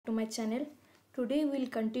to my channel. Today we will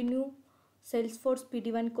continue Salesforce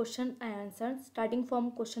PD1 question and answer starting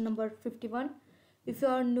from question number 51. If you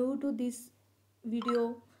are new to this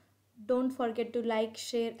video, don't forget to like,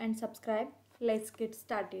 share and subscribe. Let's get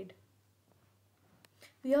started.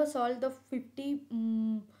 We have solved the 50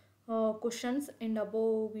 questions in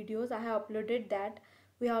above videos. I have uploaded that.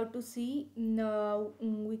 We have to see you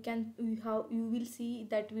will see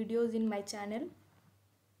that videos in my channel.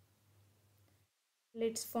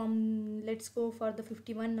 Let's go for the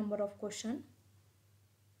 51 number of question.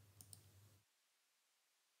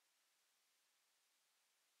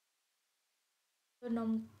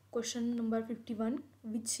 So question number 51,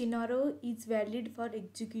 which scenario is valid for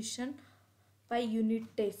execution by unit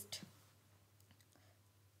test?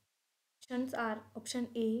 Options are option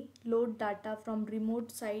A, load data from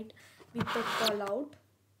remote site with a call out.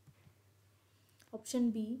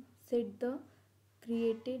 Option B, set the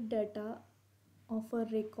created data of a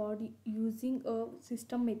record using a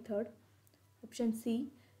system method. Option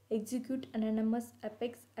C, execute anonymous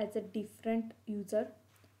apex as a different user.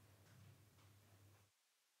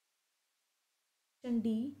 Option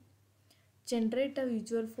D, generate a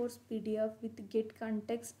Visual Force PDF with get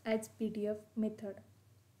context as PDF method.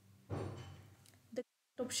 The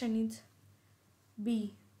correct option is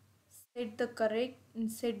B, set the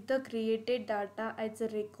created data as a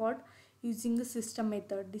record using a system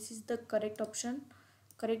method. This is the correct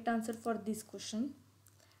answer for this question.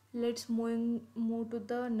 Let's move to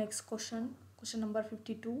the next question number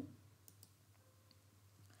 52.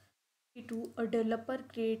 A developer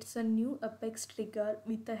creates a new Apex trigger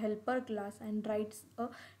with a helper class and writes a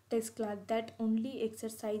test class that only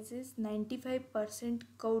exercises 95%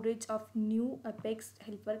 coverage of new Apex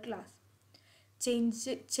helper class. Change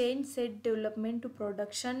set development to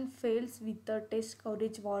production fails with the test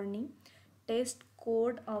coverage warning. Test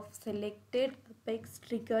code of selected Apex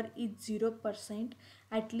trigger is 0%.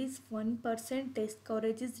 At least 1% test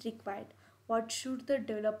coverage is required. What should the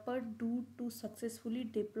developer do to successfully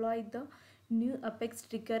deploy the new Apex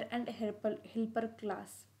trigger and helper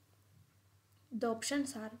class? The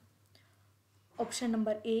options are option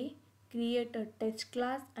number A, create a test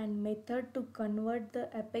class and method to convert the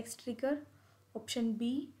Apex trigger. Option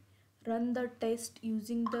B, run the test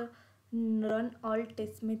using the run all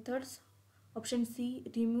test methods. Option C,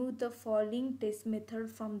 remove the following test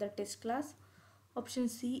method from the test class. Option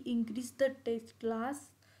C, increase the test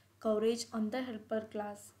class coverage on the helper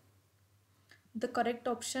class. The correct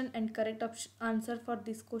option and answer for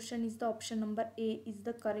this question is the option number A is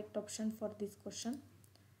the correct option for this question.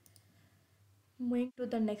 Moving to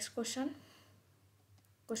the next question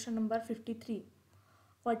number 53.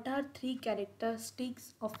 What are three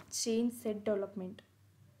characteristics of change set development?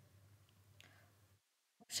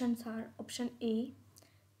 Options are option A,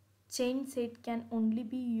 change set can only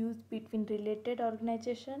be used between related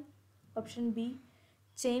organizations. Option B,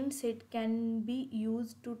 change set can be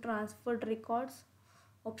used to transfer records.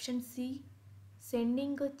 Option C,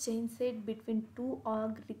 sending a change set between two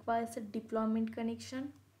org requires a deployment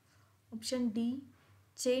connection. Option D,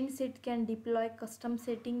 change set can deploy custom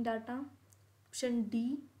setting data.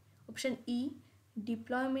 Option E,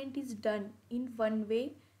 deployment is done in one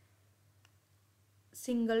way,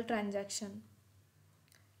 single transaction.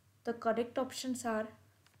 The correct options are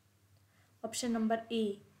option number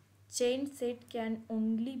A, change set can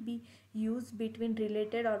only be used between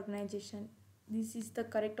related organizations. This is the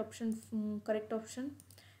correct option.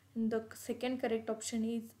 And the second correct option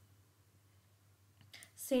is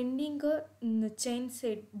sending a change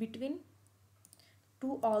set between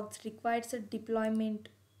two orgs requires a deployment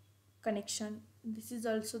connection. This is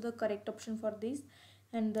also the correct option for this.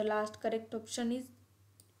 And the last correct option is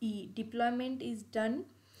E, deployment is done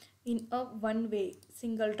in a one way,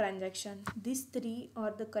 single transaction. These three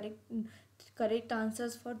are the correct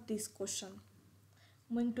answers for this question.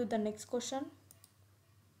 Moving to the next question.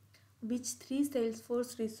 Which three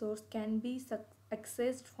Salesforce resource can be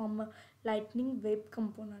accessed from a Lightning Web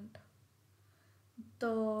Component? The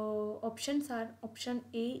options are option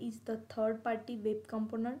A is the third party web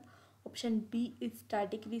component. Option B is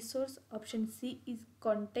static resource. Option C is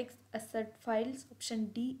context asset files. Option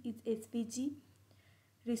D is SVG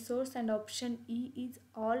resource and option E is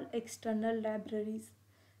all external libraries.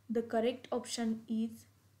 The correct option is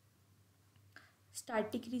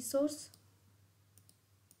static resource,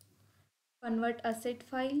 convert asset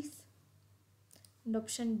files, and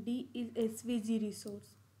option D is SVG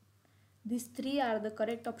resource. These three are the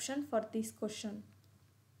correct option for this question.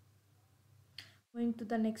 Going to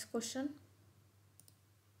the next question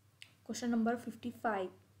number 55.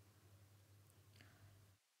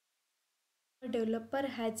 A developer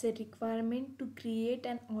has a requirement to create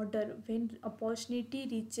an order when opportunity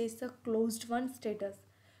reaches a closed won status.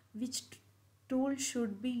 Which tool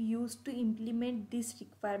should be used to implement this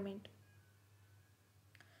requirement?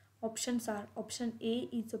 Options are: option A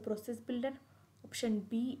is a process builder, option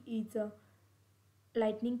B is a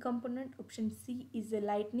lightning component, option C is a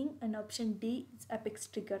lightning, and option D is apex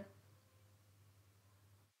trigger.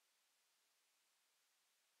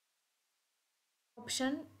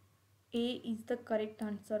 Option A is the correct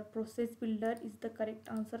answer. Process builder is the correct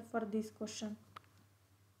answer for this question.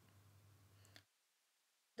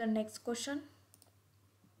 The next question: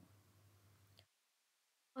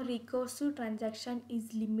 a recursive transaction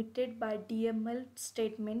is limited by DML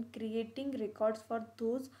statement creating records for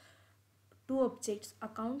those two objects,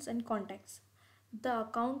 accounts and contacts. The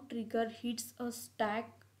account trigger hits a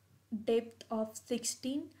stack depth of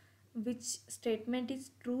 16, which statement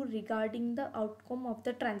is true regarding the outcome of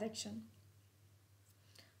the transaction.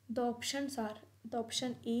 The options are: the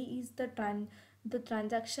option A is the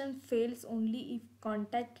transaction fails only if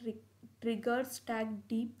trigger stack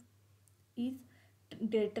deep is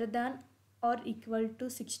greater than or equal to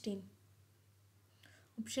 16.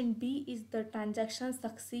 Option B is the transaction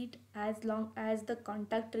succeed as long as the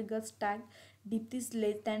contact trigger stack depth is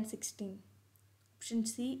less than 16. Option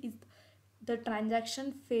C is the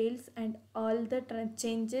transaction fails and all the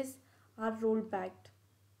changes are rolled back.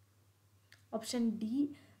 Option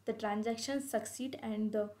D, the transaction succeed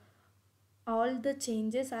and all the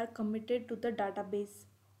changes are committed to the database.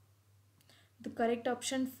 The correct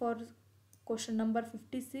option for question number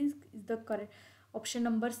 56 is the correct option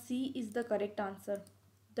number C is the correct answer.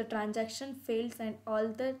 The transaction fails and all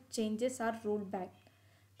the changes are rolled back.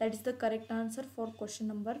 That is the correct answer for question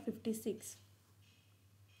number 56.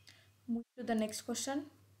 Move to the next question.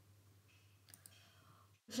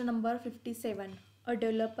 Question number 57. A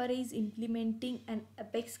developer is implementing an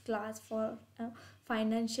Apex class for a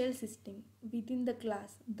financial system. Within the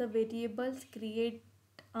class, the variables create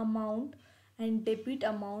amount and debit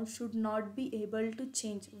amount should not be able to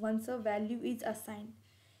change once a value is assigned.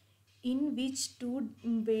 In which two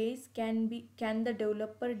ways can the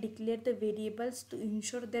developer declare the variables to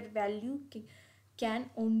ensure their value can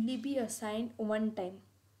only be assigned one time?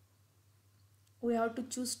 We have to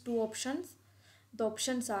choose two options. The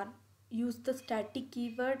options are: use the static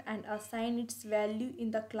keyword and assign its value in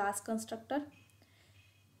the class constructor,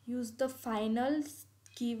 use the final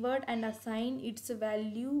keyword and assign its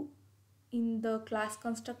value in the class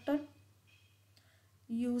constructor,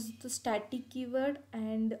 use the static keyword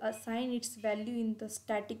and assign its value in the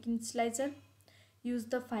static initializer, use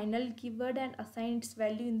the final keyword and assign its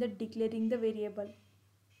value in the declaring the variable.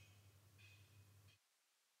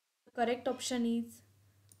 The correct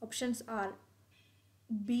options are: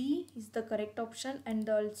 B is the correct option and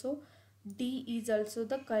also D is also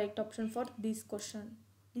the correct option for this question.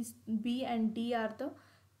 This B and D are the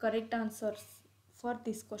correct answers for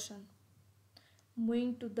this question.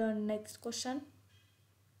 Moving to the next question.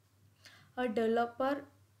 A developer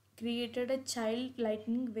created a child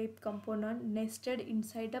lightning web component nested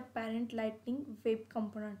inside a parent lightning web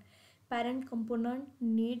component. Parent component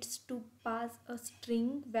needs to pass a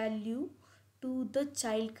string value to the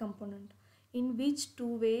child component. In which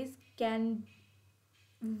two ways can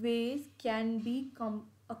be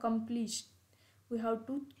accomplished? We have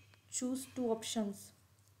to choose two options.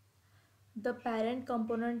 The parent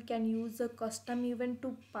component can use a custom event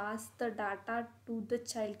to pass the data to the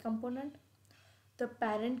child component. The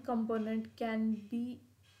parent component can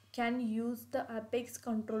use the Apex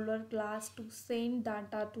controller class to send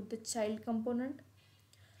data to the child component.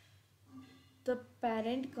 The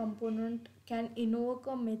parent component can invoke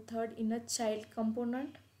a method in a child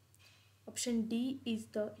component. Option D is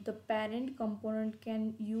the parent component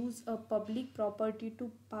can use a public property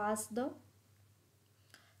to pass the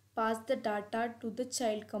data to the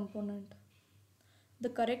child component. The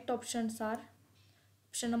correct options are: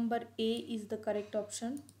 option number A is the correct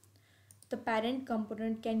option. The parent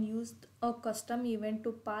component can use a custom event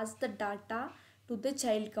to pass the data to the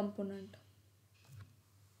child component.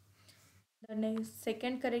 The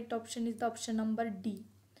second correct option is the option number D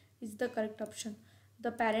is the correct option.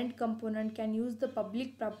 The parent component can use the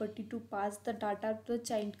public property to pass the data to the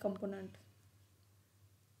child component.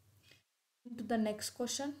 To the next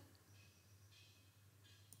question.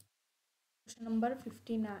 Question number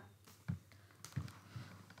 59.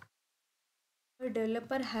 A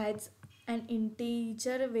developer has an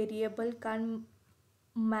integer variable can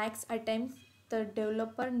max items. The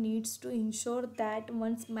developer needs to ensure that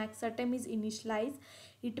once max item is initialized,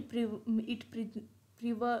 it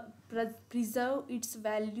preserve its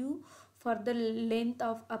value for the length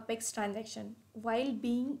of apex transaction while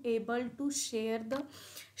being able to share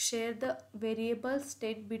the variable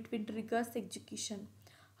state between triggers execution.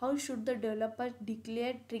 How should the developer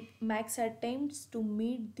declare max attempts to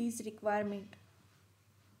meet these requirement?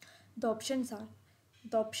 The options are: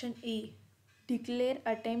 the option A, declare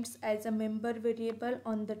attempts as a member variable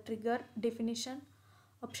on the trigger definition.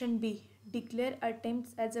 Option B, declare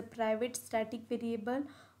attempts as a private static variable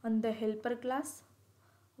on the helper class.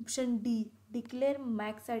 Option D, declare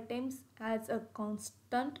max attempts as a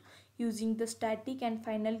constant using the static and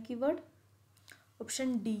final keyword.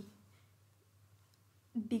 Option D,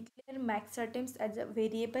 declare max attempts as a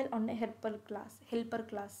variable on a helper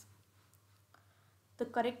class. The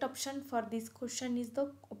correct option for this question is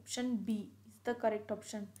the option B is the correct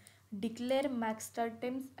option. Declare max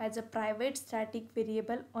attempts as a private static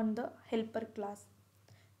variable on the helper class.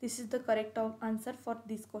 This is the correct answer for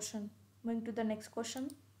this question. Moving to the next question.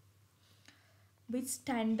 Which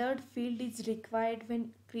standard field is required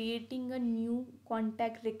when creating a new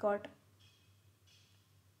contact record?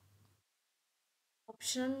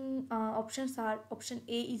 Options are: option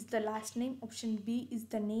A is the last name, option B is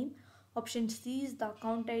the name, option C is the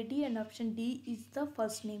account ID, and option D is the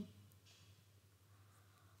first name.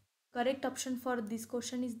 Correct option for this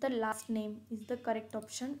question is the last name is the correct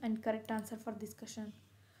option and correct answer for this question.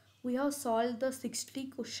 We have solved the 60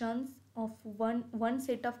 questions of one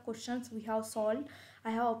set of questions we have solved.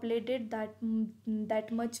 I have uploaded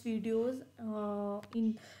that much videos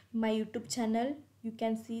in my YouTube channel. You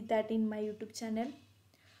can see that in my YouTube channel.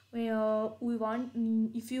 We want,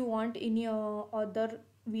 if you want any other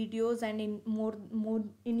videos and in more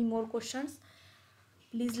any more questions,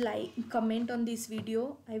 please like comment on this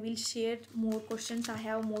video. I will share more questions. I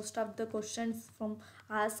have most of the questions from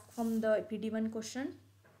asked from the PD1 question.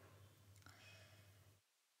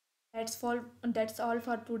 That's all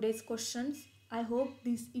for today's questions. I hope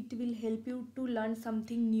this it will help you to learn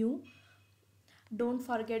something new. Don't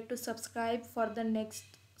forget to subscribe for the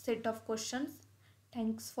next set of questions.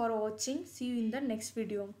 Thanks for watching. See you in the next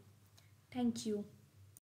video. Thank you.